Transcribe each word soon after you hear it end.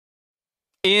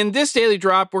In this Daily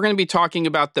Drop, we're going to be talking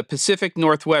about the Pacific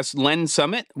Northwest Lens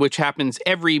Summit, which happens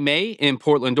every May in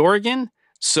Portland, Oregon.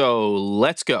 So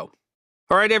let's go.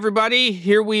 All right, everybody,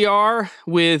 here we are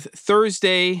with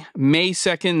Thursday, May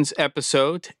 2nd's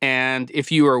episode. And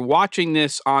if you are watching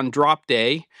this on drop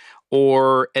day,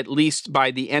 or at least by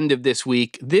the end of this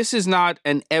week, this is not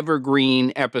an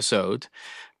evergreen episode,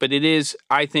 but it is,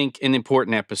 I think, an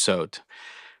important episode.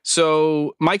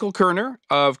 So Michael Koerner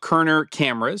of Koerner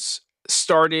Cameras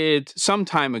started some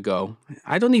time ago.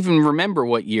 I don't even remember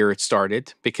what year it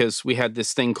started because we had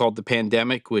this thing called the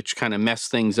pandemic, which kind of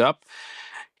messed things up.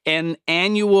 An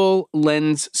annual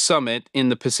lens summit in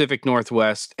the Pacific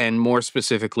Northwest and more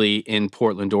specifically in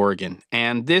Portland, Oregon.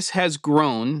 And this has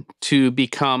grown to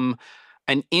become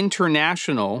an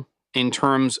international, in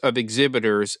terms of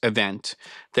exhibitors, event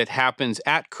that happens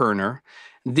at Koerner.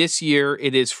 This year,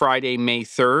 it is Friday, May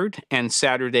 3rd and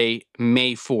Saturday,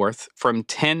 May 4th from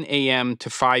 10 a.m.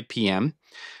 to 5 p.m.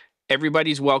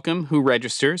 Everybody's welcome who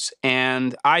registers,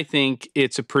 and I think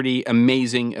it's a pretty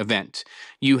amazing event.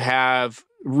 You have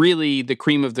really the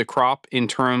cream of the crop in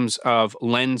terms of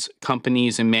lens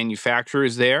companies and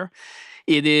manufacturers there.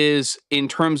 It is in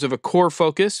terms of a core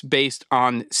focus based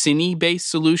on cine-based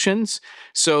solutions.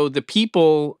 So the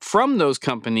people from those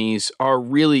companies are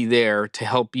really there to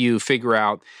help you figure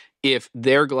out if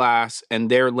their glass and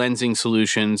their lensing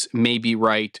solutions may be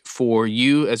right for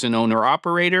you as an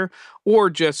owner-operator or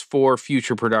just for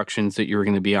future productions that you're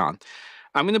going to be on.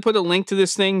 I'm going to put a link to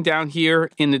this thing down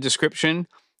here in the description.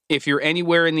 If you're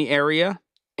anywhere in the area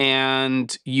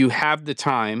and you have the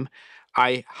time,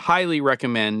 I highly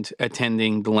recommend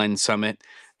attending the Lens Summit.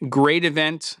 Great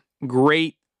event,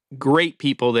 great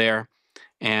people there,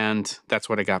 and that's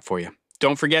what I got for you.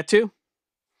 Don't forget to,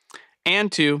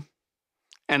 and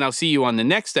I'll see you on the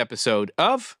next episode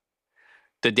of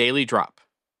The Daily Drop.